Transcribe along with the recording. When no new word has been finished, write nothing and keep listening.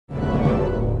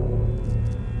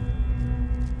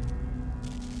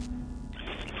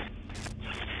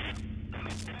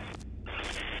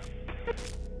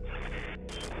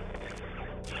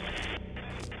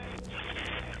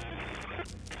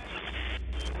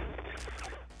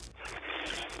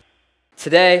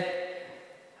Today,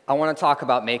 I want to talk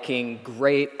about making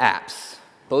great apps,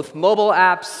 both mobile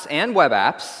apps and web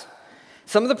apps,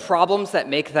 some of the problems that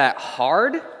make that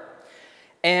hard,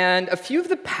 and a few of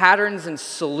the patterns and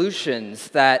solutions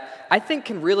that I think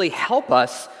can really help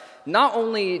us not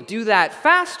only do that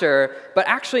faster, but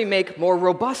actually make more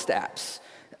robust apps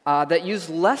that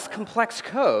use less complex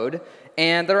code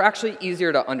and that are actually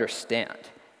easier to understand.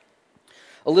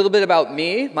 A little bit about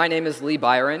me. My name is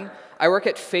Byron. I work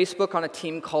at Facebook on a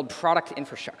team called Product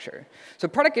Infrastructure. So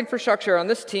product infrastructure, on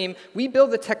this team, we build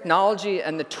the technology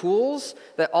and the tools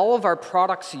that all of our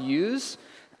products use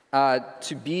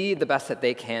to be the best that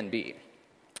they can be.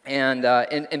 And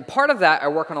in part of that, I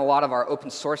work on a lot of our open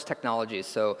source technologies.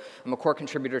 So I'm a core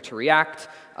contributor to React.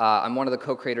 I'm one of the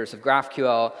co-creators of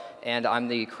GraphQL, and I'm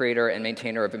the creator and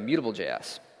maintainer of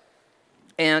Immutable.js.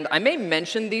 And I may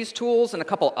mention these tools and a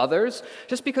couple others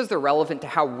just because they're relevant to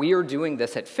how we're doing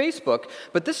this at Facebook,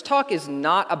 but this talk is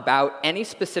not about any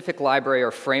specific library or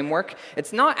framework.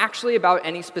 It's not actually about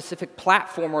any specific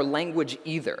platform or language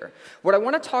either. What I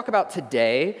want to talk about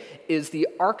today is the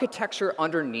architecture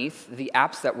underneath the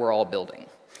apps that we're all building.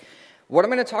 What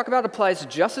I'm going to talk about applies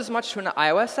just as much to an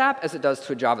iOS app as it does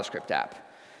to a JavaScript app.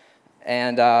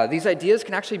 And these ideas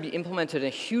can actually be implemented in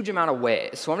a huge amount of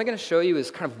ways. So what I'm going to show you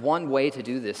is kind of one way to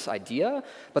do this idea,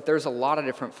 but there's a lot of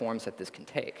different forms that this can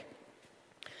take.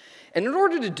 And in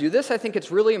order to do this, I think it's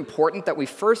really important that we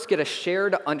first get a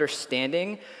shared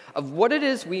understanding of what it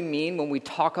is we mean when we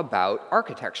talk about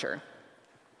architecture.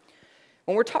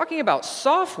 When we're talking about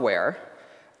software,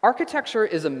 architecture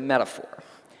is a metaphor.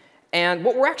 And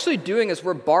what we're actually doing is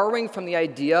we're borrowing from the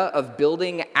idea of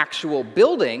building actual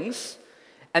buildings.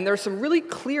 And there are some really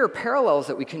clear parallels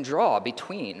that we can draw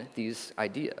between these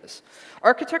ideas.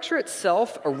 Architecture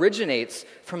itself originates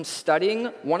from studying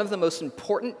one of the most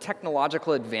important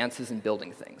technological advances in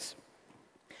building things,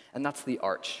 and that's the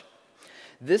arch.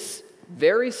 This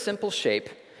very simple shape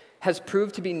has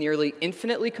proved to be nearly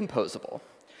infinitely composable,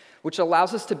 which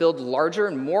allows us to build larger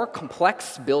and more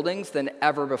complex buildings than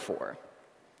ever before.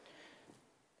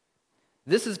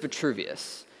 This is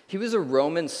Vitruvius. He was a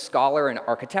Roman scholar and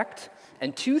architect.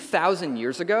 And 2,000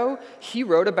 years ago, he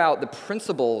wrote about the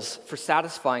principles for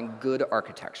satisfying good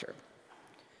architecture: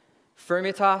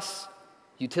 firmitas,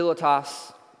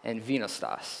 utilitas, and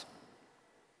venustas.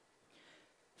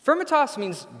 Firmitas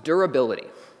means durability.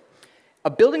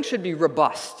 A building should be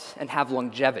robust and have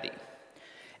longevity.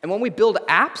 And when we build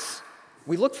apps,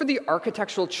 we look for the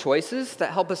architectural choices that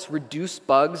help us reduce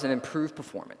bugs and improve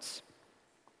performance.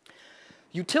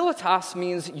 Utilitas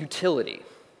means utility.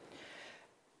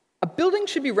 A building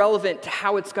should be relevant to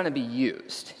how it's going to be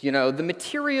used. You know, the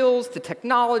materials, the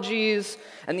technologies,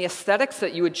 and the aesthetics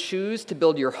that you would choose to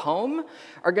build your home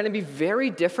are going to be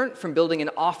very different from building an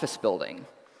office building,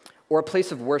 or a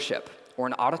place of worship, or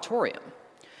an auditorium.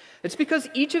 It's because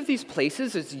each of these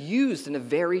places is used in a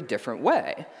very different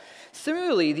way.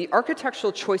 Similarly, the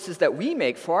architectural choices that we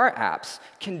make for our apps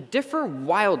can differ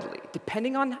wildly,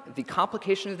 depending on the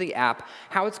complication of the app,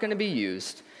 how it's going to be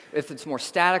used, if it's more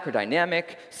static or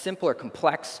dynamic, simple or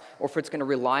complex, or if it's going to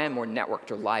rely on more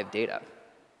networked or live data.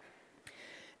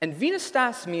 And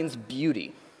venustas means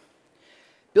beauty.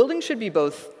 Buildings should be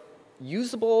both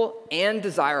usable and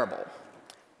desirable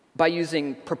by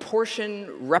using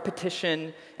proportion,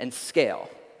 repetition, and scale.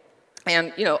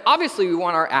 And obviously, we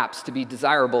want our apps to be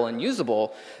desirable and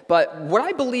usable, but what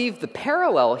I believe the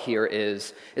parallel here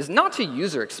is not to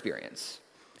user experience,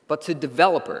 but to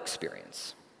developer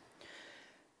experience.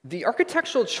 The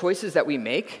architectural choices that we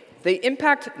make, they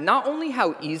impact not only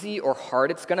how easy or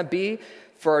hard it's going to be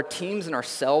for our teams and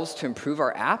ourselves to improve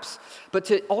our apps, but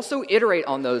to also iterate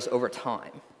on those over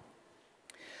time.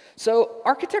 So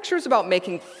architecture is about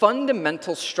making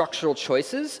fundamental structural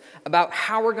choices about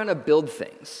how we're going to build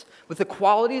things with the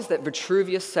qualities that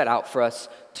Vitruvius set out for us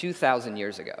 2,000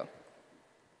 years ago.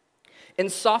 In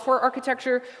software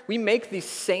architecture, we make these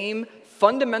same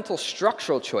fundamental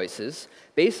structural choices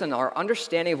based on our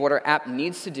understanding of what our app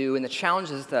needs to do and the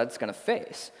challenges that it's going to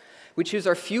face. We choose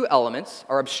our few elements,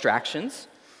 our abstractions,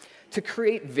 to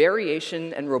create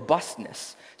variation and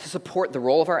robustness to support the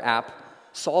role of our app,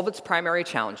 solve its primary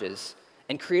challenges,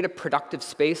 and create a productive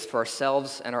space for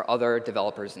ourselves and our other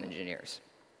developers and engineers.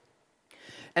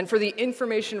 And for the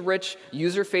information-rich,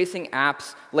 user-facing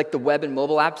apps like the web and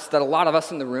mobile apps that a lot of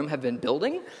us in the room have been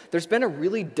building, there's been a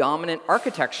really dominant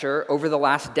architecture over the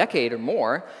last decade or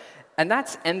more, and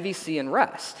that's MVC and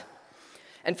REST.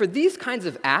 And for these kinds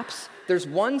of apps, there's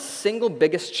one single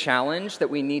biggest challenge that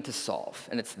we need to solve,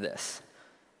 and it's this: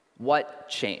 what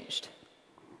changed?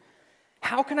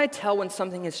 How can I tell when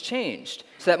something has changed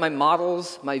so that my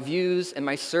models, my views, and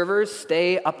my servers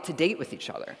stay up to date with each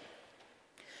other?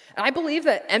 And I believe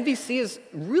that MVC has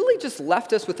really just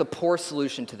left us with a poor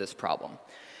solution to this problem,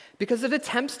 because it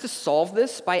attempts to solve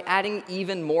this by adding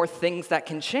even more things that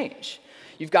can change.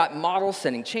 You've got models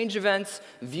sending change events,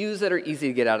 views that are easy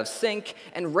to get out of sync,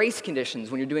 and race conditions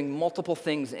when you're doing multiple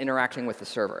things interacting with the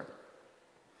server.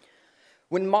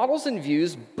 When models and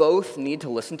views both need to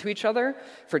listen to each other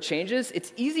for changes,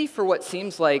 it's easy for what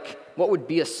seems like what would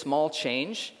be a small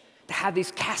change to have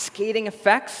these cascading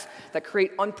effects that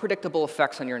create unpredictable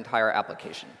effects on your entire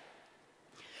application.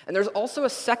 And there's also a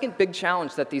second big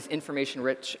challenge that these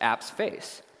information-rich apps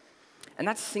face, and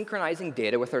that's synchronizing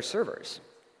data with our servers.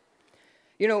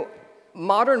 You know,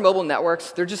 modern mobile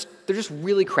networks, they're just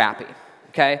really crappy.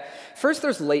 Okay? First,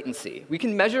 there's latency. We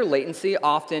can measure latency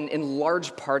often in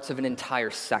large parts of an entire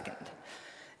second.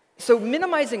 So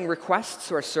minimizing requests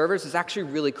to our servers is actually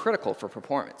really critical for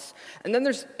performance. And then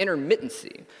there's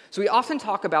intermittency. So we often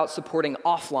talk about supporting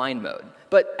offline mode.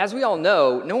 But as we all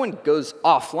know, no one goes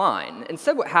offline.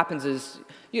 Instead, what happens is,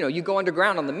 you go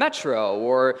underground on the metro,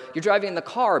 or you're driving in the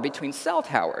car between cell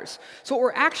towers. So what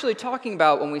we're actually talking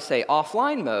about when we say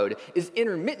offline mode is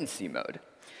intermittency mode.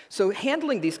 So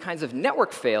handling these kinds of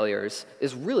network failures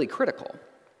is really critical.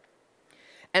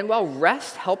 And while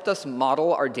REST helped us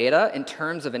model our data in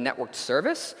terms of a networked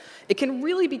service, it can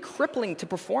really be crippling to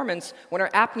performance when our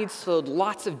app needs to load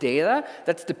lots of data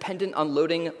that's dependent on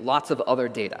loading lots of other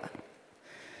data.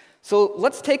 So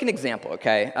let's take an example,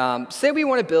 okay? Say we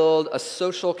want to build a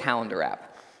social calendar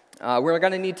app. We're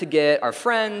going to need to get our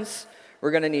friends.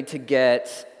 We're going to need to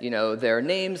get their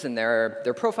names and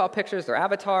their profile pictures, their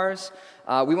avatars.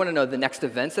 We want to know the next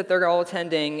events that they're all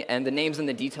attending and the names and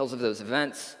the details of those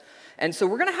events. And so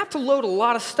we're going to have to load a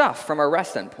lot of stuff from our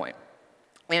REST endpoint.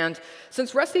 And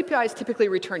since REST APIs typically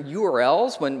return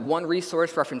URLs when one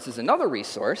resource references another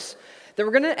resource, then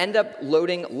we're going to end up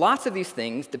loading lots of these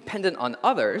things dependent on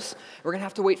others. We're going to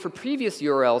have to wait for previous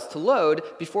URLs to load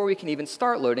before we can even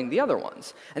start loading the other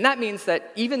ones. And that means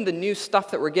that even the new stuff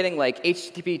that we're getting, like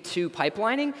HTTP2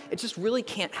 pipelining, it just really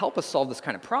can't help us solve this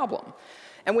kind of problem.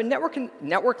 And when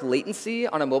network latency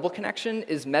on a mobile connection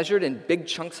is measured in big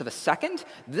chunks of a second,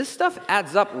 this stuff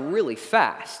adds up really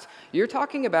fast. You're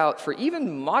talking about, for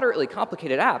even moderately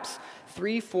complicated apps,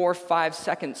 3, 4,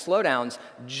 5-second slowdowns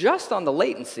just on the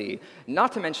latency,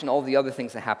 not to mention all the other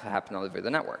things that have to happen all over the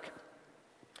network.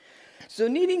 So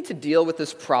needing to deal with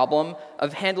this problem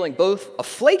of handling both a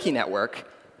flaky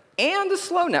network and a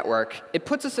slow network, it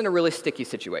puts us in a really sticky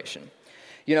situation.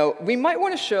 We might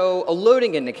want to show a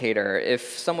loading indicator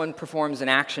if someone performs an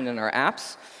action in our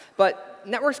apps, but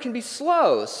networks can be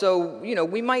slow, so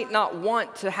we might not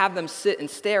want to have them sit and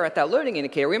stare at that loading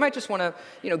indicator. We might just want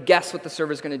to guess what the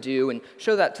server's going to do and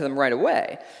show that to them right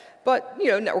away. But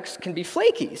networks can be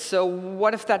flaky, so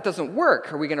what if that doesn't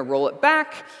work? Are we going to roll it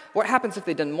back? What happens if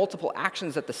they've done multiple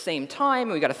actions at the same time,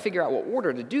 and we've got to figure out what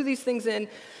order to do these things in?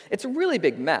 It's a really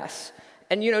big mess.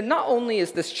 And not only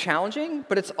is this challenging,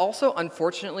 but it's also,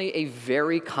 unfortunately, a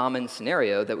very common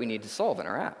scenario that we need to solve in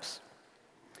our apps.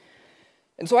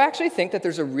 And so I actually think that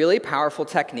there's a really powerful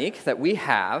technique that we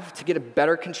have to get a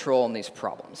better control on these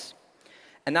problems.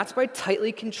 And that's by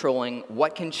tightly controlling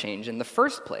what can change in the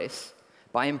first place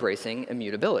by embracing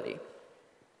immutability. And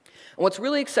what's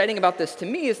really exciting about this to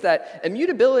me is that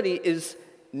immutability is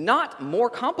not more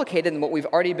complicated than what we've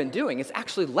already been doing. It's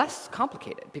actually less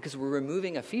complicated because we're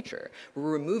removing a feature. We're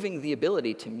removing the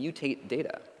ability to mutate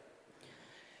data.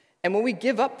 And when we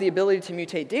give up the ability to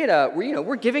mutate data,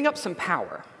 we're giving up some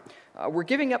power. We're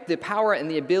giving up the power and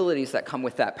the abilities that come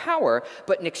with that power,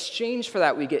 but in exchange for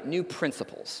that, we get new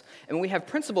principles. And when we have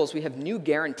principles, we have new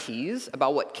guarantees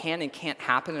about what can and can't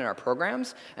happen in our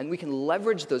programs, and we can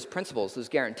leverage those principles, those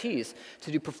guarantees,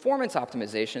 to do performance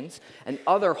optimizations and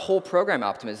other whole program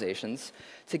optimizations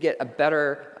to get a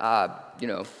better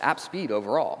app speed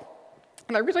overall.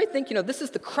 And I really think this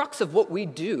is the crux of what we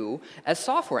do as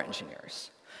software engineers.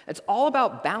 It's all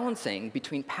about balancing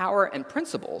between power and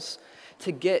principles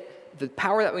to get the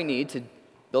power that we need to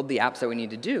build the apps that we need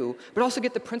to do, but also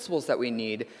get the principles that we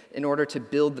need in order to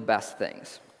build the best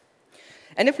things.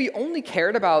 And if we only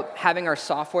cared about having our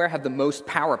software have the most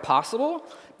power possible,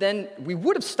 then we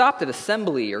would have stopped at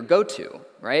assembly or GoTo,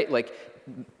 right? Like,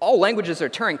 all languages are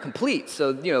Turing complete,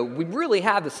 so we really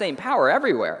have the same power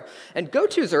everywhere. And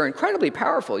GoTos are incredibly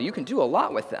powerful. You can do a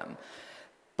lot with them.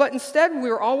 But instead,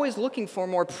 we're always looking for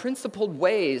more principled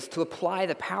ways to apply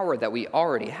the power that we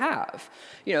already have.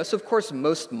 So of course,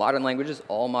 most modern languages,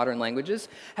 all modern languages,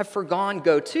 have forgone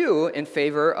GoTo in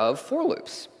favor of for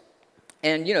loops.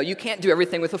 And you can't do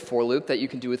everything with a for loop that you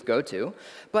can do with GoTo,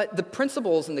 but the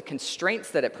principles and the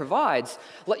constraints that it provides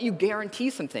let you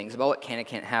guarantee some things about what can and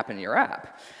can't happen in your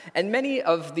app. And many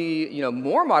of the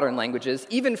more modern languages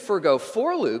even forgo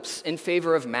for loops in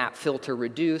favor of map, filter,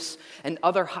 reduce, and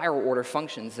other higher order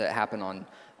functions that happen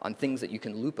on things that you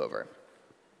can loop over.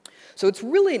 So it's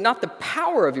really not the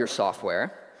power of your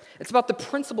software, it's about the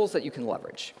principles that you can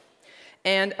leverage.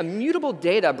 And immutable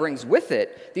data brings with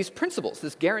it these principles,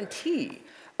 this guarantee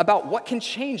about what can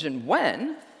change and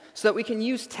when, so that we can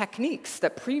use techniques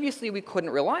that previously we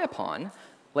couldn't rely upon,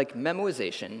 like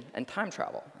memoization and time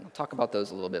travel. And I'll talk about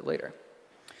those a little bit later.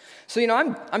 So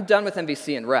I'm done with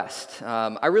MVC and REST.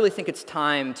 I really think it's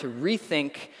time to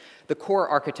rethink the core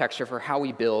architecture for how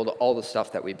we build all the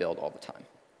stuff that we build all the time.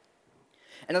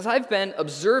 And as I've been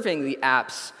observing the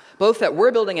apps, both that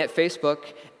we're building at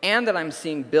Facebook and that I'm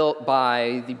seeing built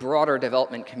by the broader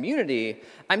development community,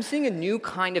 I'm seeing a new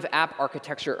kind of app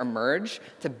architecture emerge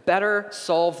to better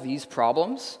solve these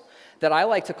problems that I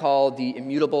like to call the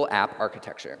immutable app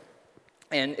architecture.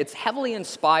 And it's heavily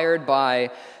inspired by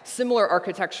similar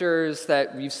architectures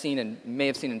that you've seen and may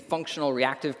have seen in functional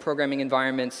reactive programming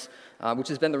environments, which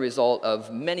has been the result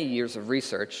of many years of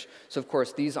research. So of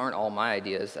course, these aren't all my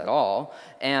ideas at all.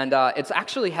 And it's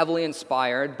actually heavily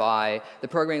inspired by the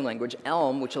programming language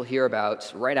Elm, which you'll hear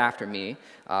about right after me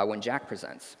when Jack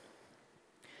presents.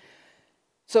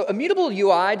 So immutable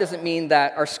UI doesn't mean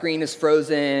that our screen is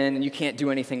frozen and you can't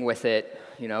do anything with it.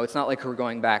 It's not like we're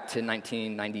going back to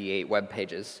 1998 web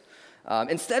pages.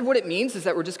 Instead, what it means is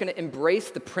that we're just going to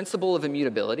embrace the principle of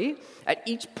immutability at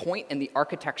each point in the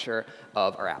architecture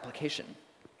of our application.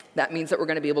 That means that we're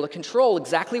going to be able to control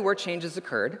exactly where changes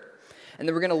occurred, and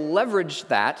then we're going to leverage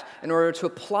that in order to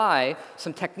apply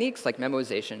some techniques like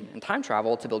memoization and time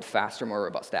travel to build faster, more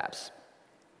robust apps.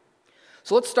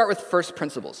 So let's start with first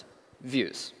principles,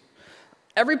 views.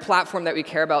 Every platform that we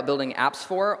care about building apps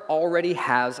for already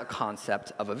has a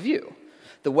concept of a view.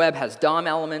 The web has DOM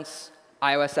elements,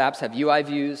 iOS apps have UI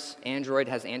views, Android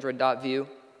has Android.view.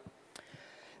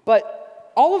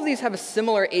 But all of these have a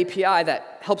similar API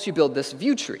that helps you build this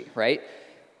view tree, right?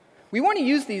 We want to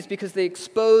use these because they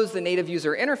expose the native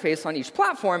user interface on each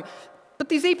platform, but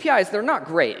these APIs, they're not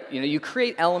great. You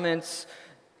create elements,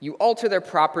 you alter their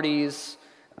properties,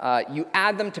 you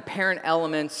add them to parent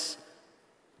elements.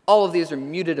 All of these are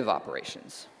mutative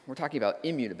operations. We're talking about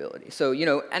immutability. So,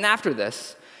 and after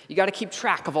this, you got to keep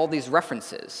track of all these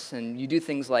references. And you do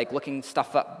things like looking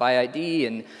stuff up by ID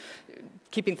and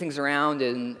keeping things around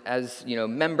as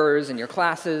members in your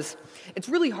classes. It's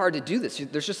really hard to do this.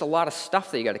 There's just a lot of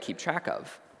stuff that you got to keep track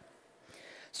of.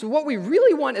 So what we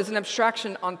really want is an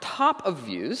abstraction on top of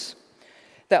views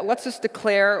that lets us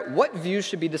declare what views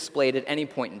should be displayed at any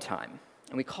point in time.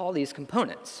 And we call these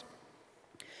components.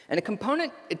 And a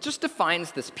component, it just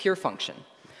defines this pure function.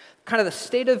 Kind of the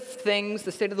state of things,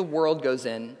 the state of the world goes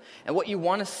in, and what you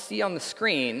want to see on the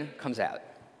screen comes out.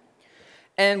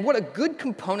 And what a good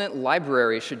component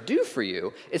library should do for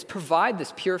you is provide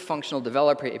this pure functional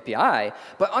developer API,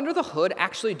 but under the hood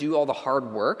actually do all the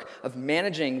hard work of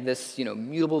managing this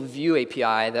mutable view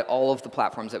API that all of the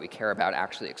platforms that we care about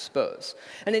actually expose.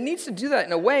 And it needs to do that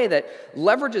in a way that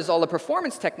leverages all the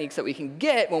performance techniques that we can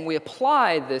get when we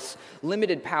apply this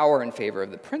limited power in favor of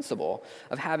the principle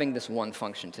of having this one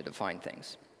function to define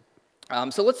things.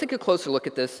 So let's take a closer look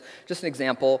at this. Just an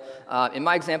example. In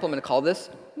my example, I'm going to call this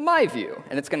my view,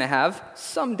 and it's going to have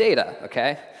some data,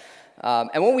 okay?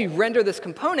 And when we render this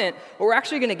component, what we're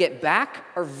actually going to get back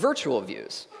are virtual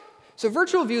views. So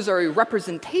virtual views are a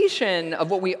representation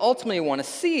of what we ultimately want to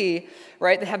see,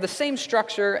 right? They have the same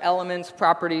structure, elements,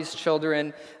 properties,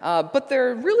 children, but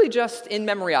they're really just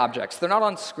in-memory objects. They're not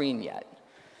on screen yet.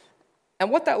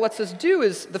 And what that lets us do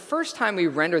is the first time we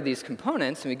render these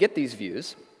components and we get these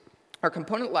views, our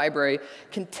component library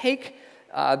can take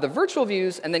the virtual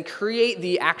views and then create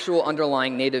the actual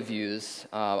underlying native views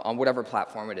on whatever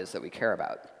platform it is that we care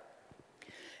about.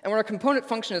 And when our component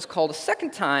function is called a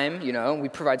second time, we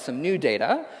provide some new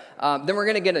data, then we're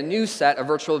going to get a new set of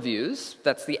virtual views.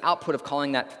 That's the output of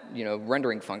calling that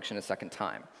rendering function a second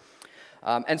time.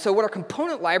 And so what our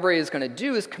component library is going to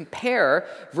do is compare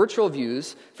virtual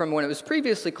views from when it was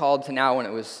previously called to now when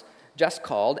it was just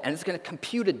called, and it's going to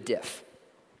compute a diff.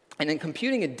 And in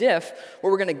computing a diff,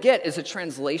 what we're going to get is a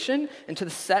translation into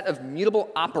the set of mutable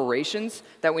operations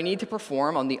that we need to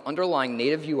perform on the underlying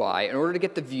native UI in order to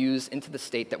get the views into the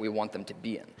state that we want them to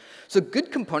be in. So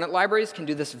good component libraries can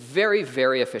do this very,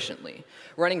 very efficiently,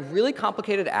 running really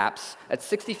complicated apps at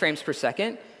 60 frames per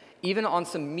second, even on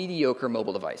some mediocre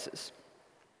mobile devices.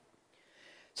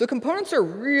 So components are a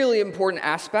really important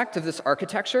aspect of this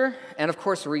architecture, and of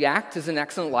course React is an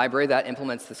excellent library that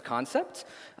implements this concept.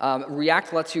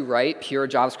 React lets you write pure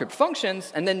JavaScript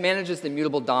functions and then manages the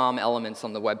immutable DOM elements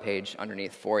on the web page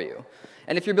underneath for you.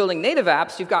 And if you're building native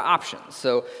apps, you've got options.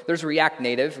 So there's React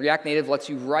Native. React Native lets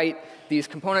you write these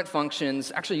component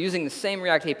functions actually using the same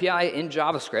React API in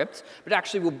JavaScript, but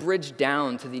actually will bridge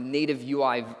down to the native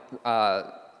UI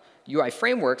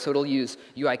framework, so it'll use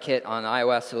UIKit on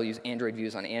iOS, it'll use Android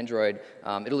views on Android,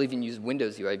 it'll even use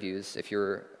Windows UI views if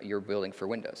you're building for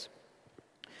Windows.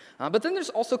 But then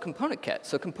there's also Component Kit.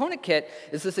 So Component Kit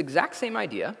is this exact same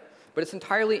idea, but it's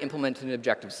entirely implemented in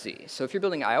Objective-C. So if you're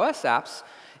building iOS apps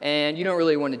and you don't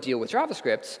really want to deal with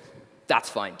JavaScript, that's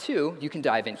fine too. You can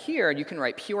dive in here and you can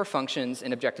write pure functions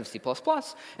in Objective-C++,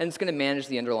 and it's going to manage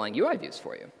the underlying UI views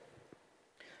for you.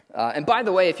 And by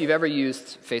the way, if you've ever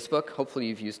used Facebook, hopefully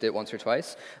you've used it once or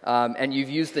twice, and you've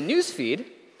used the news feed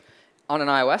on an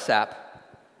iOS app,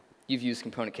 you've used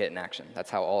Component Kit in action. That's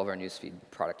how all of our newsfeed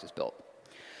product is built.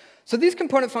 So these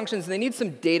component functions, they need some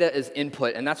data as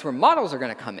input, and that's where models are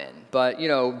going to come in. But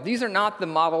these are not the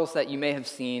models that you may have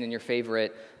seen in your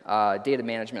favorite data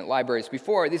management libraries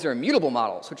before. These are immutable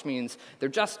models, which means they're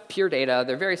just pure data.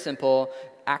 They're very simple,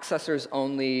 accessors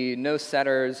only, no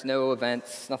setters, no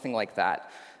events, nothing like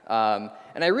that.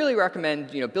 And I really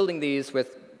recommend building these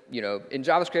with in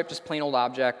JavaScript, just plain old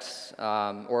objects,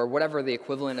 or whatever the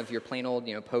equivalent of your plain old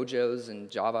POJOs in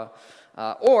Java.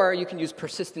 Or you can use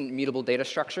persistent immutable data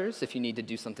structures if you need to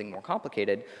do something more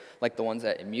complicated, like the ones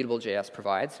that Immutable.js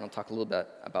provides. And I'll talk a little bit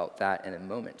about that in a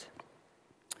moment.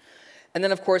 And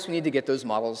then, of course, we need to get those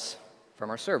models from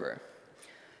our server.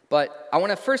 But I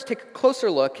want to first take a closer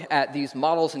look at these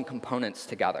models and components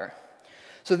together.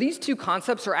 So these two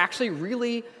concepts are actually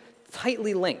really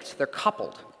tightly linked. They're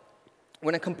coupled.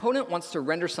 When a component wants to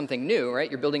render something new, right,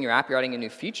 you're building your app, you're adding a new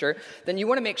feature, then you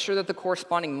want to make sure that the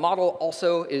corresponding model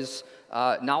also is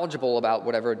knowledgeable about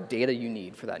whatever data you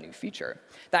need for that new feature.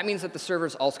 That means that the server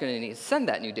is also going to need to send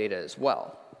that new data as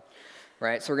well.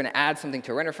 Right? So we're going to add something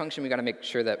to a render function. We've got to make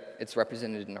sure that it's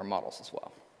represented in our models as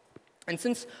well. And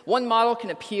since one model can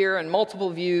appear in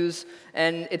multiple views,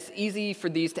 and it's easy for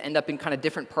these to end up in kind of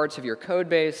different parts of your code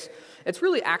base, it's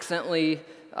really accidentally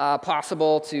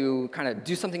possible to kind of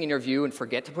do something in your view and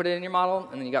forget to put it in your model,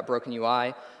 and then you got broken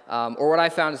UI. Or what I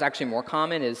found is actually more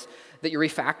common is that you're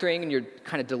refactoring and you're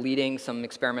kind of deleting some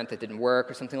experiment that didn't work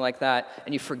or something like that,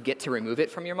 and you forget to remove it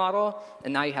from your model,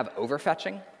 and now you have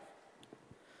overfetching.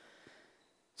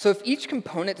 So if each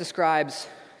component describes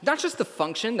not just the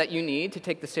function that you need to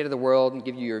take the state of the world and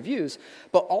give you your views,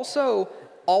 but also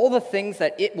all the things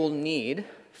that it will need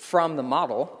from the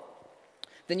model,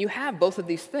 then you have both of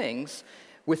these things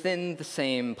within the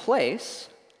same place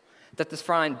that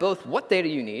define both what data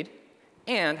you need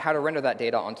and how to render that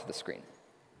data onto the screen.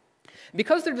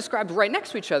 Because they're described right next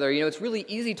to each other, it's really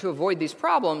easy to avoid these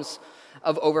problems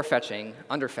of overfetching,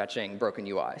 underfetching, broken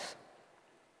UIs.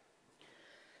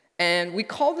 And we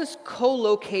call this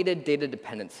co-located data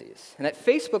dependencies. And at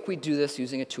Facebook, we do this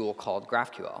using a tool called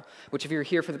GraphQL, which if you're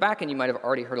here for the backend, you might have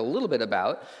already heard a little bit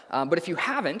about. But if you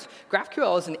haven't,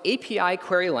 GraphQL is an API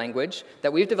query language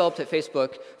that we've developed at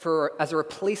Facebook as a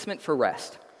replacement for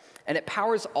REST. And it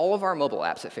powers all of our mobile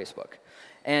apps at Facebook.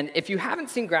 And if you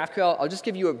haven't seen GraphQL, I'll just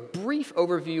give you a brief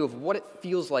overview of what it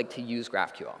feels like to use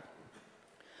GraphQL.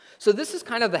 So this is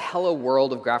kind of the hello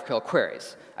world of GraphQL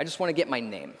queries. I just want to get my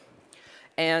name.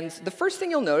 And the first thing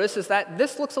you'll notice is that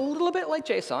this looks a little bit like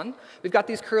JSON. We've got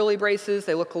these curly braces.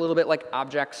 They look a little bit like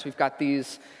objects. We've got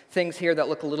these things here that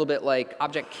look a little bit like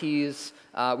object keys.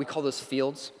 We call those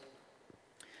fields.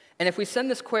 And if we send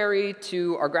this query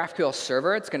to our GraphQL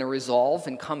server, it's going to resolve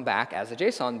and come back as a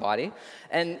JSON body.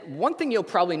 And one thing you'll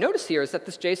probably notice here is that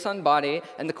this JSON body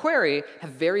and the query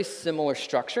have very similar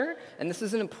structure. And this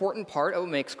is an important part of what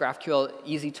makes GraphQL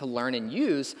easy to learn and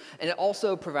use. And it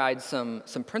also provides some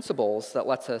principles that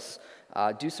lets us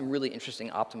do some really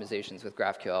interesting optimizations with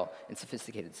GraphQL in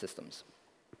sophisticated systems.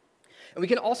 And we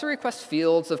can also request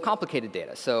fields of complicated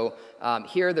data. So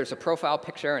here, there's a profile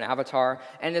picture, an avatar,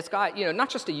 and it's got not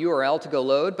just a URL to go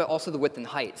load, but also the width and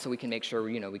height, so we can make sure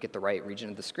we get the right region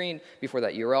of the screen before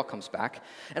that URL comes back.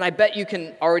 And I bet you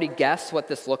can already guess what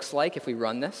this looks like if we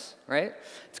run this, right?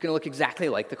 It's going to look exactly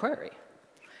like the query.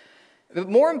 But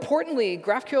more importantly,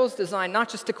 GraphQL is designed not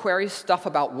just to query stuff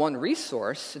about one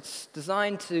resource. It's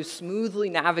designed to smoothly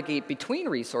navigate between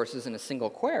resources in a single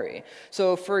query.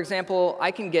 So for example,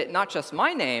 I can get not just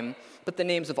my name, but the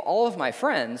names of all of my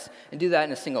friends, and do that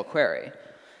in a single query.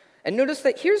 And notice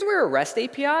that here's where a REST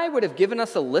API would have given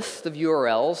us a list of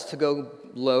URLs to go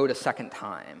load a second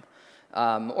time.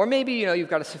 Or maybe you've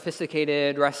got a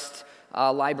sophisticated REST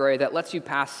library that lets you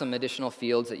pass some additional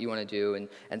fields that you want to do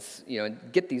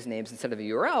and get these names instead of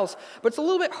URLs. But it's a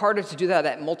little bit harder to do that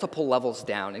at multiple levels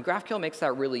down, and GraphQL makes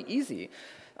that really easy.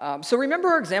 So remember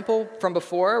our example from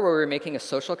before where we were making a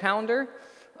social calendar?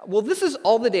 Well, this is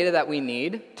all the data that we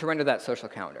need to render that social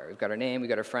calendar. We've got our name, we've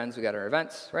got our friends, we've got our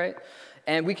events, right?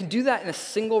 And we can do that in a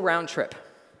single round trip.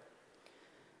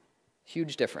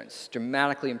 Huge difference,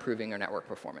 dramatically improving our network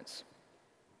performance.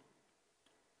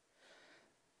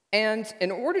 And in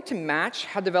order to match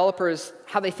how developers,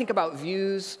 how they think about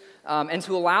views, and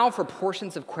to allow for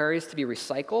portions of queries to be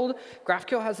recycled,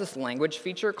 GraphQL has this language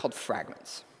feature called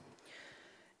fragments.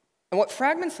 And what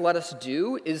fragments let us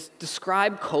do is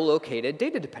describe co-located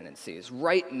data dependencies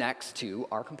right next to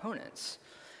our components.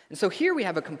 And so here we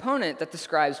have a component that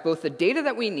describes both the data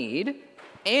that we need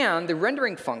and the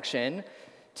rendering function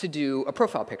to do a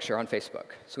profile picture on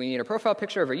Facebook. So we need a profile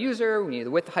picture of our user, we need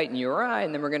the width, height, and URI,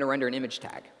 and then we're going to render an image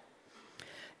tag.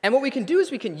 And what we can do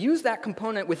is we can use that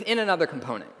component within another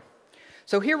component.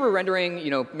 So here we're rendering,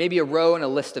 maybe a row and a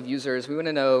list of users. We want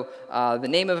to know the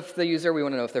name of the user. We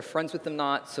want to know if they're friends with them or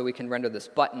not, so we can render this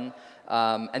button.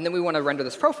 And then we want to render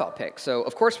this profile pic. So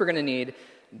of course we're going to need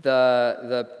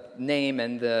the name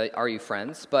and the are you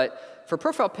friends. But for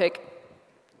profile pic,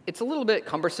 it's a little bit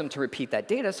cumbersome to repeat that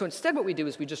data. So instead what we do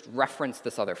is we just reference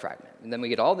this other fragment. And then we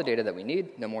get all the data that we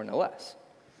need, no more, no less.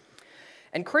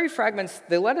 And query fragments,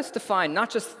 they let us define not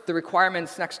just the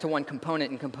requirements next to one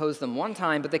component and compose them one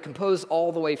time, but they compose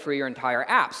all the way for your entire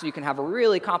app. So you can have a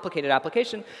really complicated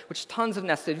application with tons of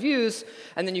nested views,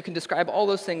 and then you can describe all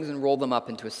those things and roll them up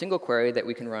into a single query that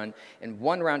we can run in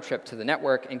one round trip to the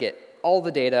network and get all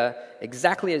the data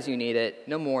exactly as you need it,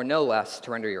 no more, no less,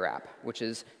 to render your app, which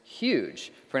is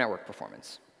huge for network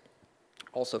performance,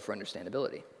 also for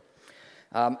understandability.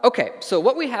 OK, so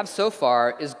what we have so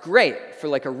far is great for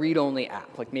like a read-only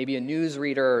app, like maybe a news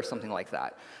reader or something like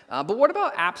that. But what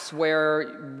about apps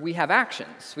where we have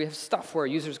actions? We have stuff where a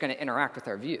user is going to interact with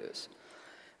our views.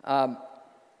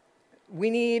 We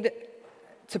need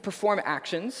to perform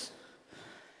actions.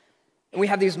 And we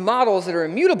have these models that are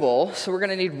immutable, so we're going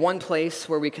to need one place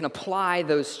where we can apply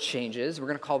those changes. We're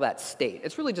going to call that state.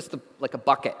 It's really just like a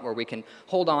bucket where we can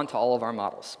hold on to all of our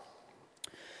models.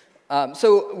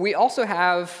 So we also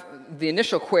have the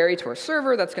initial query to our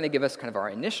server. That's going to give us kind of our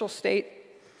initial state.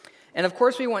 And of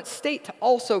course, we want state to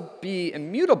also be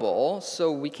immutable,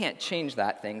 so we can't change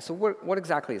that thing. So what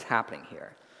exactly is happening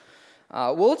here?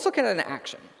 Well, let's look at an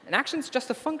action. An action is just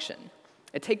a function.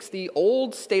 It takes the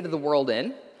old state of the world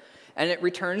in, and it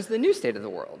returns the new state of the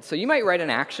world. So you might write an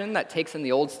action that takes in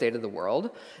the old state of the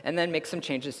world, and then makes some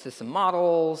changes to some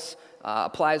models,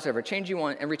 applies whatever change you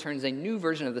want, and returns a new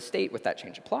version of the state with that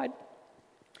change applied.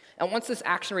 And once this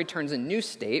action returns a new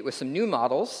state with some new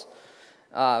models,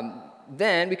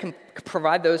 then we can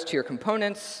provide those to your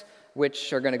components,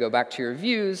 which are going to go back to your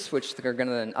views, which are going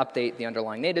to then update the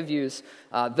underlying native views.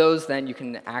 Those then you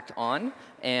can act on,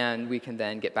 and we can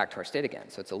then get back to our state again.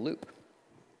 So it's a loop.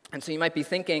 And so you might be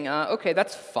thinking, OK,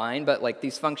 that's fine, but like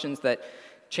these functions that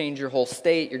change your whole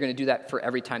state, you're going to do that for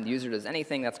every time the user does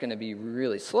anything. That's going to be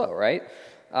really slow, right?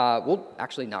 Well,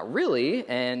 actually, not really,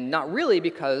 and not really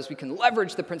because we can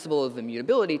leverage the principle of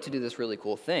immutability to do this really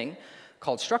cool thing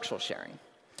called structural sharing.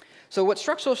 So what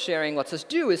structural sharing lets us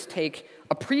do is take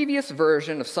a previous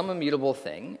version of some immutable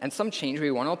thing and some change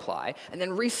we want to apply, and then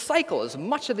recycle as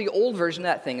much of the old version of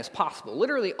that thing as possible,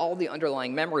 literally all the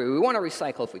underlying memory we want to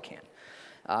recycle if we can.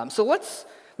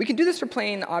 We can do this for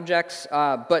plain objects,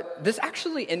 but this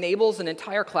actually enables an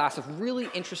entire class of really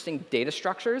interesting data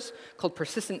structures called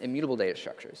persistent immutable data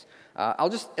structures. I'll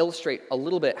just illustrate a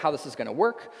little bit how this is going to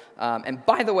work. And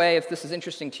by the way, if this is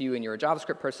interesting to you and you're a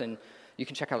JavaScript person, you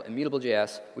can check out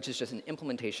Immutable.js, which is just an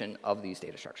implementation of these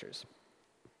data structures.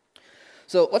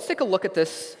 So let's take a look at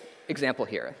this example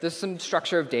here. There's some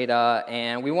structure of data,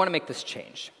 and we want to make this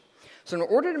change. So in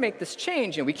order to make this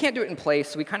change, we can't do it in place,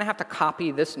 so we kind of have to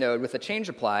copy this node with a change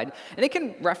applied. And it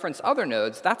can reference other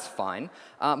nodes, that's fine.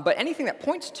 But anything that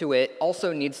points to it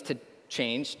also needs to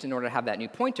change in order to have that new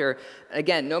pointer.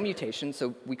 Again, no mutation,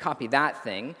 so we copy that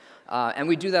thing. And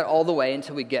we do that all the way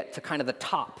until we get to kind of the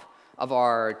top of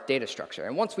our data structure.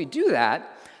 And once we do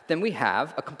that, then we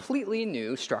have a completely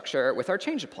new structure with our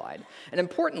change applied. And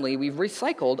importantly, we've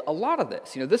recycled a lot of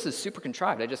this. This is super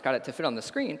contrived. I just got it to fit on the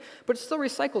screen. But it still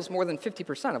recycles more than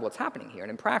 50% of what's happening here. And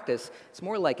in practice, it's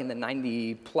more like in the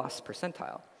 90+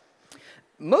 percentile.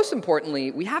 Most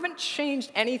importantly, we haven't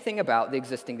changed anything about the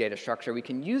existing data structure. We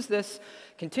can use this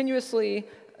continuously.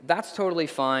 That's totally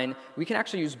fine. We can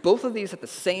actually use both of these at the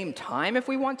same time if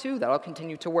we want to. That'll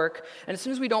continue to work. And as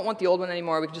soon as we don't want the old one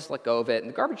anymore, we can just let go of it,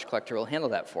 and the garbage collector will handle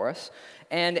that for us.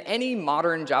 And any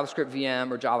modern JavaScript VM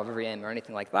or Java VM or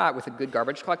anything like that with a good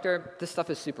garbage collector, this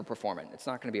stuff is super performant. It's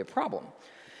not going to be a problem.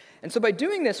 And so by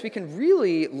doing this, we can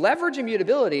really leverage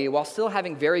immutability while still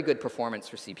having very good performance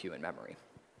for CPU and memory.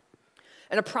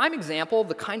 And a prime example of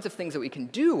the kinds of things that we can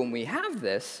do when we have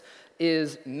this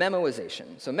is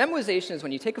memoization. So memoization is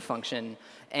when you take a function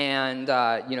and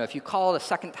if you call it a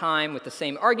second time with the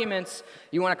same arguments,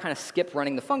 you want to kind of skip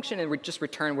running the function and just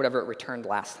return whatever it returned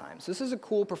last time. So this is a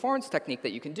cool performance technique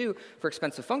that you can do for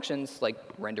expensive functions like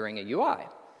rendering a UI.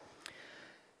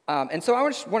 And so I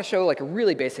want to show like a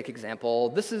really basic example.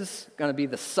 This is going to be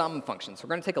the sum function. So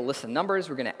we're going to take a list of numbers.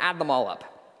 We're going to add them all up.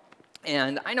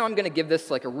 And I know I'm going to give this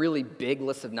like a really big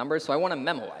list of numbers, so I want to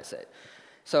memoize it.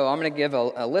 So I'm going to give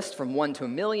a list from 1 to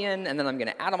 1,000,000, and then I'm going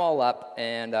to add them all up,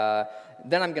 and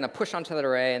then I'm going to push onto that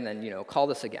array, and then call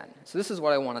this again. So this is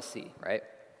what I want to see, right?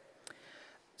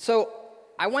 So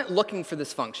I went looking for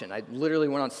this function. I literally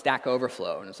went on Stack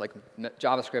Overflow, and it's like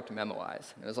JavaScript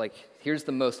memoize. And it was like, here's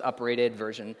the most uprated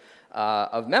version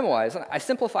of memoize. And I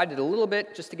simplified it a little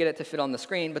bit just to get it to fit on the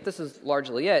screen, but this is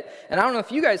largely it. And I don't know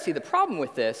if you guys see the problem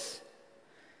with this,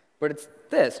 but it's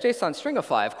this, JSON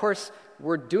stringify. Of course,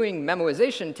 we're doing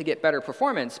memoization to get better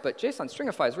performance, but JSON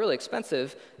stringify is really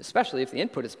expensive, especially if the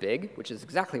input is big, which is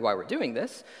exactly why we're doing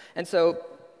this. And so,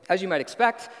 as you might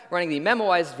expect, running the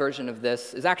memoized version of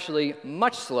this is actually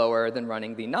much slower than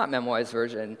running the not memoized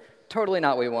version. Totally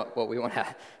not what we want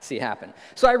to see happen.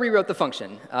 So I rewrote the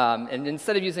function. And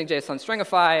instead of using JSON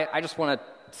stringify, I just want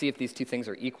to see if these two things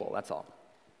are equal. That's all.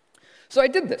 So I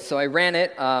did this. So I ran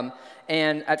it.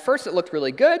 And at first, it looked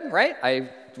really good, right? I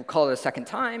called it a second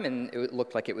time, and it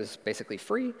looked like it was basically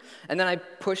free. And then I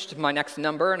pushed my next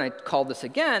number, and I called this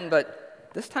again. But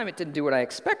this time, it didn't do what I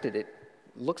expected. It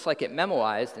looks like it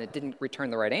memoized, and it didn't return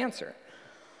the right answer.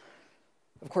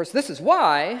 Of course, this is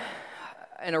why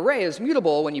an array is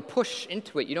mutable. When you push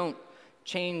into it, you don't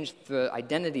change the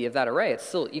identity of that array. It's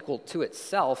still equal to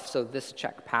itself, so this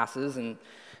check passes, and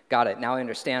got it. Now I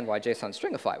understand why JSON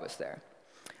stringify was there.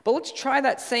 But let's try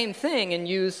that same thing and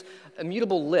use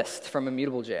immutable list from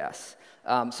Immutable.js.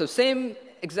 So same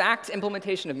exact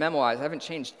implementation of memoize. I haven't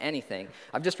changed anything.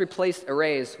 I've just replaced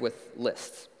arrays with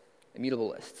lists. Immutable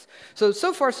lists.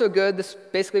 So far, so good. This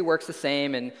basically works the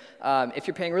same. And if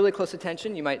you're paying really close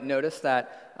attention, you might notice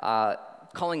that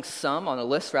calling sum on a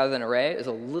list rather than array is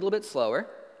a little bit slower.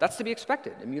 That's to be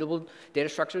expected. Immutable data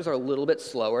structures are a little bit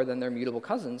slower than their mutable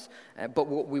cousins. But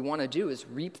what we want to do is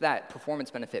reap that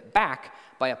performance benefit back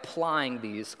by applying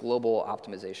these global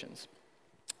optimizations.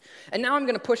 And now I'm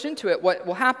going to push into it. What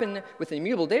will happen with the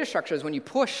immutable data structure is when you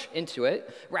push into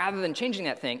it, rather than changing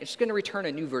that thing, it's just going to return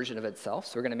a new version of itself.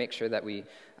 So we're going to make sure that we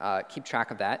keep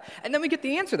track of that. And then we get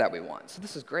the answer that we want. So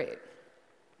this is great.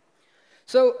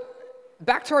 So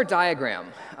back to our diagram.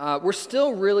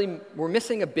 We're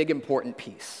missing a big important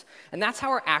piece. And that's how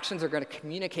our actions are going to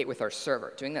communicate with our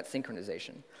server, doing that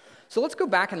synchronization. So let's go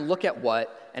back and look at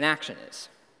what an action is.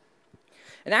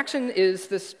 An action is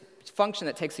this function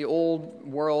that takes the old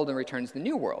world and returns the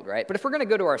new world, right? But if we're going to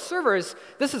go to our servers,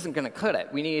 this isn't going to cut it.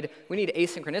 We need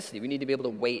asynchronicity. We need to be able to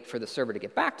wait for the server to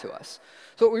get back to us.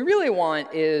 So what we really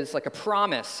want is like a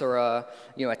promise or a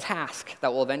task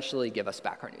that will eventually give us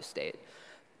back our new state.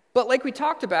 But like we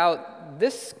talked about,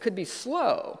 this could be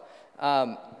slow.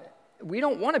 We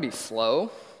don't want to be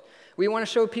slow. We want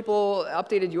to show people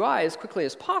updated UI as quickly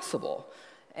as possible.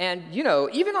 And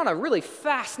even on a really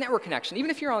fast network connection,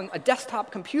 even if you're on a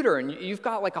desktop computer and you've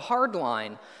got like a hard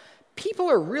line, people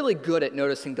are really good at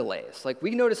noticing delays. Like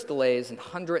we notice delays in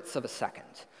hundredths of a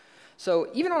second. So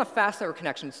even on a fast network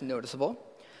connection, it's noticeable.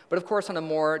 But of course, on a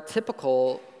more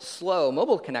typical slow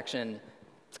mobile connection,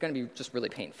 it's going to be just really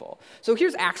painful. So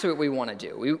here's actually what we want to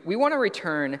do. We want to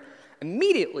return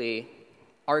immediately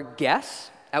our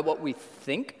guess at what we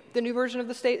think the new version of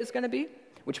the state is going to be,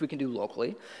 which we can do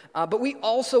locally. But we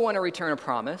also want to return a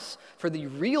promise for the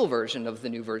real version of the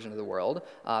new version of the world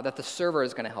that the server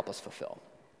is going to help us fulfill.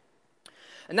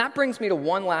 And that brings me to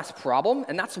one last problem,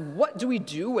 and that's what do we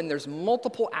do when there's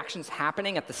multiple actions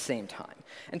happening at the same time?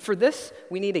 And for this,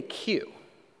 we need a queue.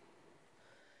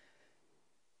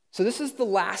 So this is the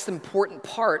last important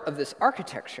part of this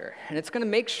architecture, and it's going to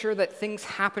make sure that things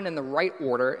happen in the right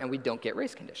order and we don't get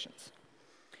race conditions.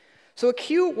 So a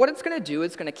queue, what it's going to do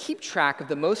is going to keep track of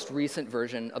the most recent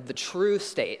version of the true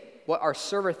state, what our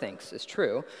server thinks is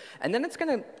true, and then it's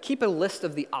going to keep a list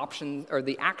of the options or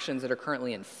the actions that are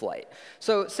currently in flight.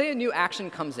 So say a new action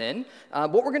comes in,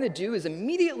 what we're going to do is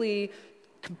immediately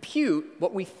compute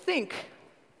what we think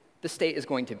the state is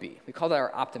going to be. We call that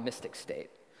our optimistic state.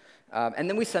 And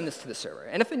then we send this to the server.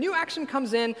 And if a new action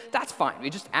comes in, that's fine. We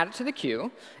just add it to the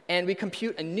queue, and we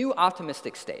compute a new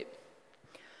optimistic state.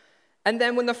 And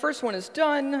then when the first one is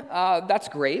done, that's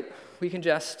great. We can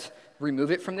just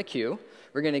remove it from the queue.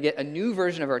 We're going to get a new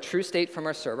version of our true state from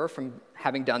our server from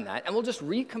having done that. And we'll just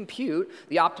recompute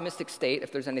the optimistic state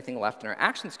if there's anything left in our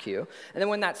actions queue. And then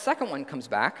when that second one comes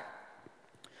back,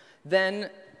 then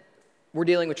we're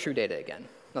dealing with true data again.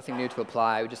 Nothing new to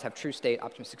apply. We just have true state,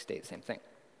 optimistic state, same thing.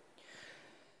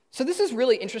 So this is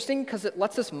really interesting because it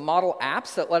lets us model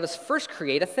apps that let us first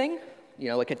create a thing,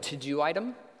 like a to-do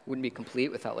item. Wouldn't be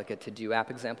complete without like a to-do app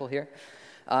example here.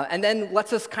 And then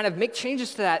lets us kind of make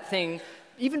changes to that thing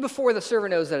even before the server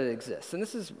knows that it exists. And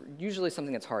this is usually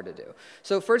something that's hard to do.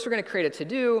 So first we're going to create a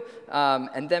to-do,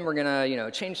 and then we're going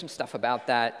to change some stuff about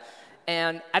that.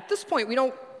 And at this point, we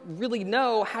don't really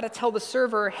know how to tell the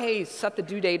server, hey, set the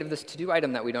due date of this to-do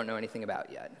item that we don't know anything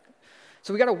about yet.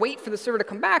 So we got to wait for the server to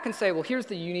come back and say, well, here's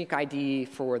the unique ID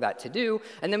for that to-do,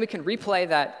 and then we can replay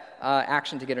that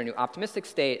action to get a new optimistic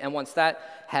state. And once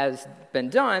that has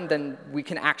been done, then we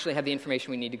can actually have the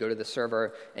information we need to go to the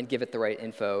server and give it the right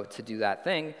info to do that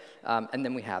thing, and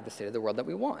then we have the state of the world that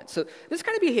we want. So this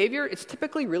kind of behavior, it's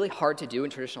typically really hard to do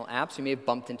in traditional apps. You may have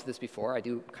bumped into this before. I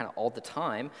do kind of all the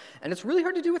time. And it's really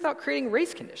hard to do without creating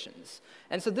race conditions.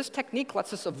 And so this technique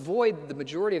lets us avoid the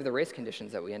majority of the race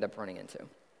conditions that we end up running into.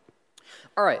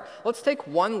 All right, let's take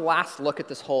one last look at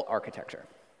this whole architecture.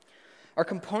 Our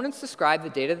components describe the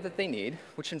data that they need,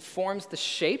 which informs the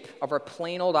shape of our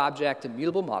plain old object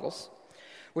immutable models,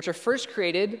 which are first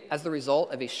created as the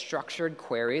result of a structured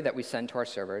query that we send to our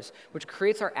servers, which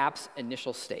creates our app's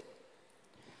initial state.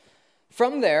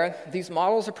 From there, these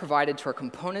models are provided to our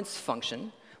components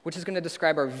function, which is going to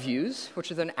describe our views,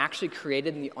 which are then actually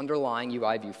created in the underlying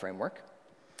UI view framework.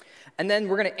 And then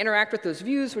we're going to interact with those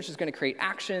views, which is going to create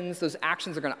actions. Those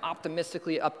actions are going to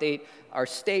optimistically update our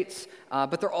states,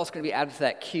 but they're also going to be added to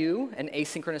that queue and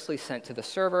asynchronously sent to the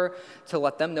server to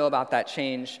let them know about that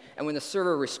change. And when the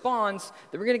server responds,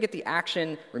 then we're going to get the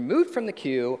action removed from the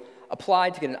queue,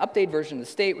 applied to get an updated version of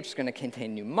the state, which is going to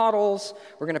contain new models.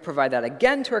 We're going to provide that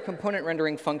again to our component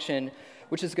rendering function,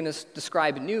 which is going to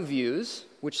describe new views,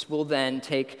 which will then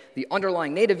take the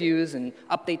underlying native views and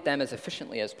update them as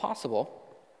efficiently as possible.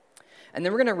 And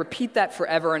then we're going to repeat that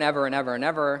forever and ever and ever and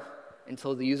ever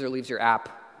until the user leaves your app,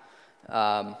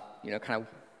 kind of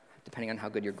depending on how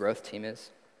good your growth team is.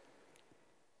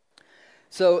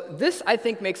 So this, I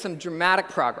think, makes some dramatic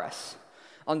progress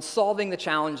on solving the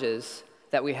challenges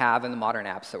that we have in the modern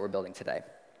apps that we're building today.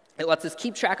 It lets us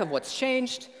keep track of what's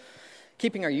changed,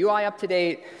 keeping our UI up to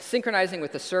date, synchronizing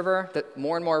with the server that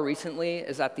more and more recently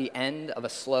is at the end of a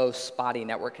slow, spotty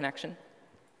network connection.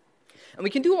 And we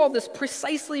can do all this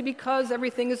precisely because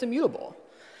everything is immutable.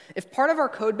 If part of our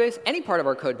code base, any part of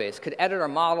our code base, could edit our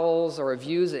models or our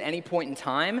views at any point in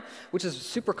time, which is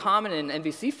super common in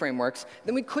MVC frameworks,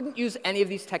 then we couldn't use any of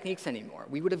these techniques anymore.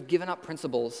 We would have given up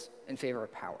principles in favor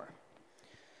of power.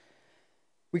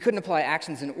 We couldn't apply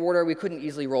actions in order. We couldn't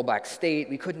easily roll back state.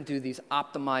 We couldn't do these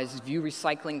optimized view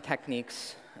recycling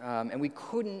techniques. And we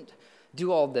couldn't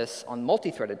do all this on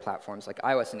multi-threaded platforms like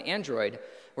iOS and Android,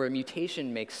 where a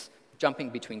mutation makes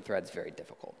jumping between threads very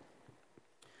difficult.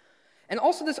 And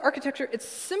also this architecture, it's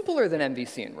simpler than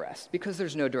MVC and REST because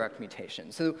there's no direct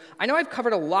mutation. So I know I've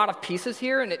covered a lot of pieces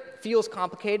here, and it feels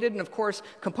complicated. And of course,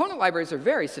 component libraries are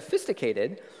very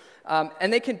sophisticated.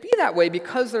 And they can be that way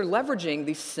because they're leveraging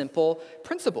these simple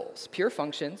principles: pure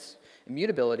functions,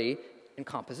 immutability, and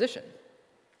composition.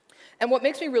 And what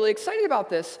makes me really excited about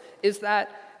this is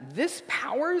that this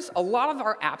powers a lot of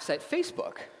our apps at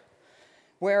Facebook,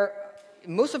 where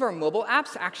most of our mobile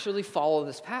apps actually follow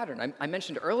this pattern. I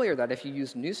mentioned earlier that if you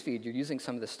use Newsfeed, you're using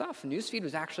some of this stuff. Newsfeed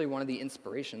was actually one of the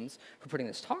inspirations for putting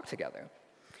this talk together.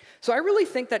 So I really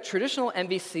think that traditional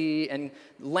MVC and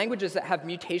languages that have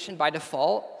mutation by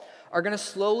default are going to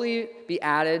slowly be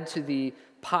added to the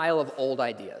pile of old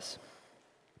ideas.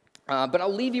 But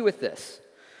I'll leave you with this.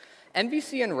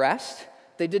 MVC and REST,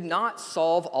 they did not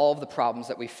solve all of the problems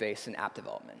that we face in app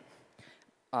development.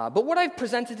 But what I've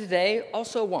presented today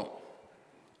also won't.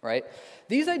 Right?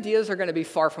 These ideas are going to be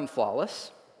far from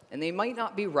flawless, and they might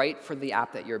not be right for the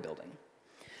app that you're building.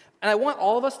 And I want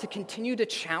all of us to continue to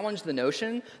challenge the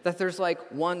notion that there's like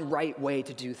one right way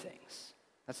to do things.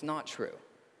 That's not true.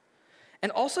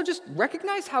 And also just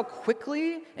recognize how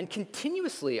quickly and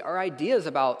continuously our ideas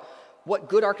about what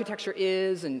good architecture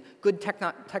is and good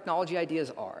technology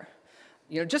ideas are.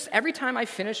 Just every time I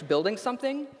finish building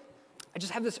something, I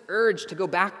just have this urge to go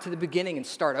back to the beginning and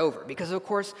start over because, of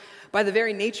course, by the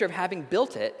very nature of having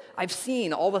built it, I've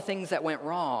seen all the things that went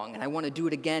wrong, and I want to do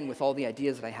it again with all the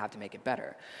ideas that I have to make it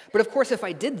better. But, of course, if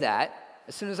I did that,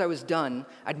 as soon as I was done,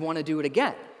 I'd want to do it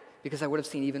again because I would have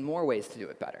seen even more ways to do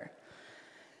it better.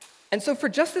 And so for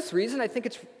just this reason, I think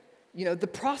it's, the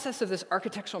process of this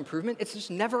architectural improvement, it's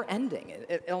just never ending.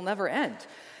 It'll never end.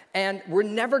 And we're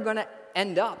never going to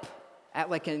end up at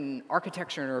like an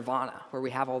architecture nirvana where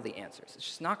we have all the answers. It's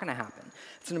just not going to happen.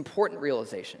 It's an important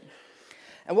realization.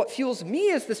 And what fuels me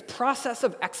is this process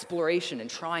of exploration and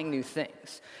trying new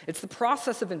things. It's the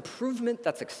process of improvement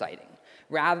that's exciting,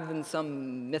 rather than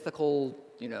some mythical,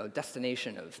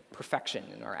 destination of perfection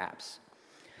in our apps.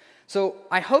 So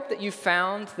I hope that you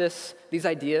found these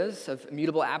ideas of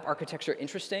immutable app architecture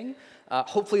interesting.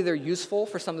 Hopefully they're useful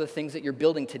for some of the things that you're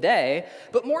building today.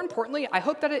 But more importantly, I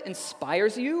hope that it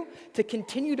inspires you to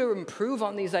continue to improve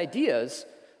on these ideas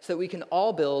so that we can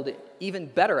all build even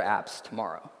better apps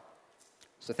tomorrow.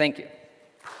 So thank you.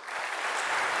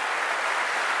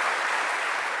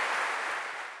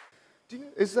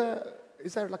 Is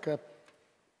there like a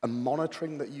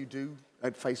monitoring that you do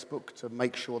at Facebook to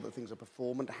make sure that things are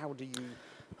performant? How do you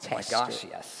test Oh my gosh,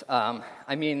 yes.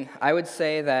 I would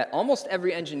say that almost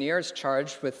every engineer is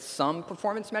charged with some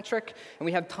performance metric, and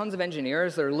we have tons of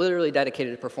engineers that are literally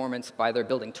dedicated to performance by their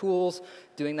building tools,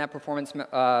 doing that performance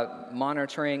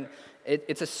monitoring.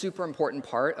 It's a super important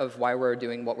part of why we're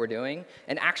doing what we're doing.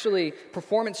 And actually,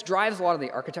 performance drives a lot of the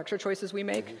architecture choices we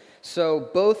make. So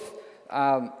both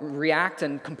React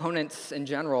and components in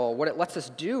general, what it lets us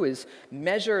do is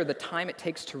measure the time it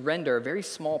takes to render very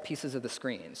small pieces of the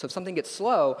screen. So if something gets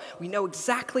slow, we know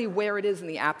exactly where it is in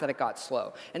the app that it got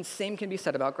slow. And same can be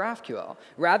said about GraphQL.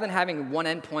 Rather than having one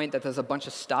endpoint that does a bunch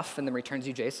of stuff and then returns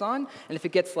you JSON, and if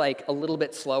it gets like a little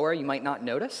bit slower, you might not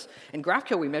notice. In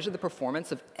GraphQL, we measure the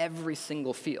performance of every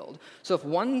single field. So if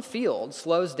one field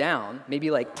slows down,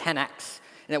 maybe like 10x,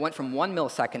 and it went from 1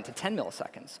 millisecond to 10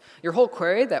 milliseconds. Your whole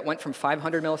query that went from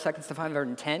 500 milliseconds to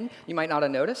 510, you might not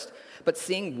have noticed. But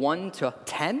seeing 1 to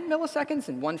 10 milliseconds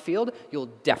in one field, you'll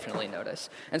definitely notice.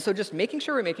 And so just making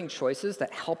sure we're making choices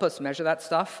that help us measure that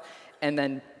stuff and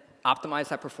then optimize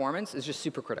that performance is just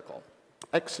super critical.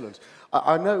 Excellent.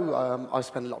 I know I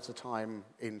spend lots of time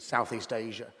in Southeast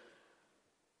Asia.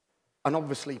 And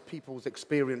obviously, people's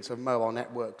experience of mobile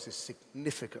networks is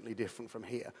significantly different from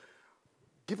here.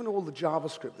 Given all the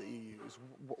JavaScript that you use,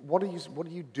 what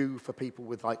do you do for people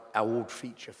with like old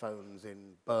feature phones in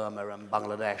Burma and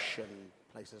Bangladesh and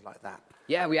places like that?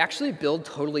 Yeah, we actually build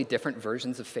totally different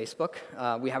versions of Facebook.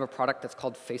 We have a product that's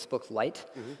called Facebook Lite.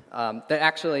 That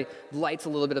actually, Lite's a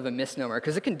little bit of a misnomer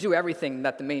because it can do everything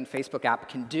that the main Facebook app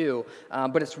can do,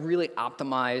 but it's really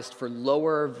optimized for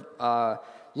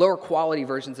lower quality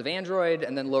versions of Android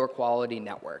and then lower quality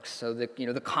networks. So the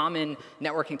common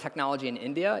networking technology in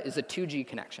India is a 2G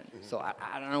connection. So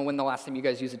I don't know when the last time you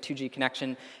guys used a 2G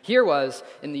connection. Here was,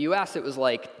 in the US, it was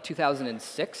like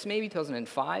 2006, maybe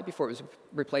 2005, before it was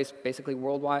replaced basically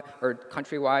worldwide or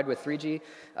countrywide with 3G.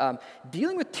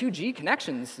 Dealing with 2G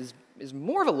connections is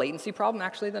more of a latency problem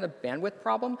actually than a bandwidth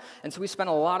problem. And so we spent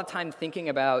a lot of time thinking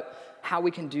about how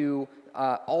we can do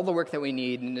all the work that we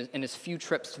need in as few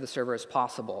trips to the server as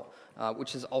possible,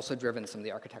 which has also driven some of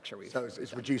the architecture we've So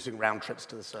it's reducing round trips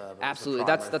to the server. Absolutely.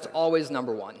 That's always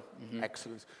number one.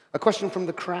 Excellent. A question from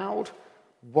the crowd.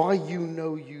 Why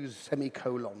use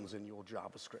semicolons in your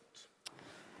JavaScript?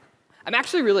 I'm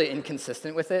actually really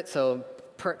inconsistent with it, so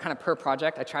per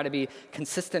project, I try to be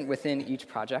consistent within each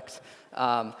project.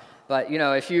 But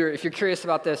if you're curious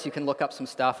about this, you can look up some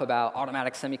stuff about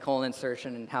automatic semicolon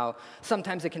insertion and how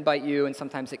sometimes it can bite you and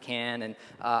sometimes it can. And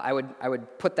I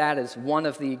would put that as one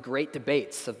of the great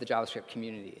debates of the JavaScript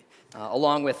community,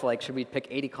 along with like, should we pick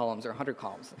 80 columns or 100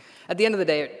 columns? At the end of the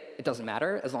day, it doesn't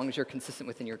matter as long as you're consistent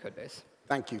within your code base.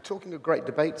 Thank you. Talking of great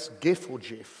debates, GIF or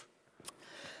GIF?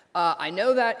 I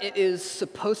know that it is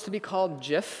supposed to be called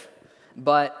GIF,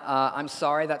 but I'm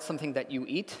sorry, that's something that you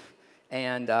eat.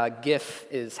 And GIF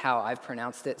is how I've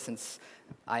pronounced it since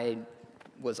I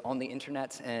was on the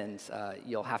internet, and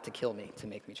you'll have to kill me to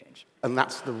make me change. And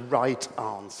that's the right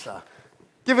answer.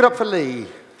 Give it up for Lee.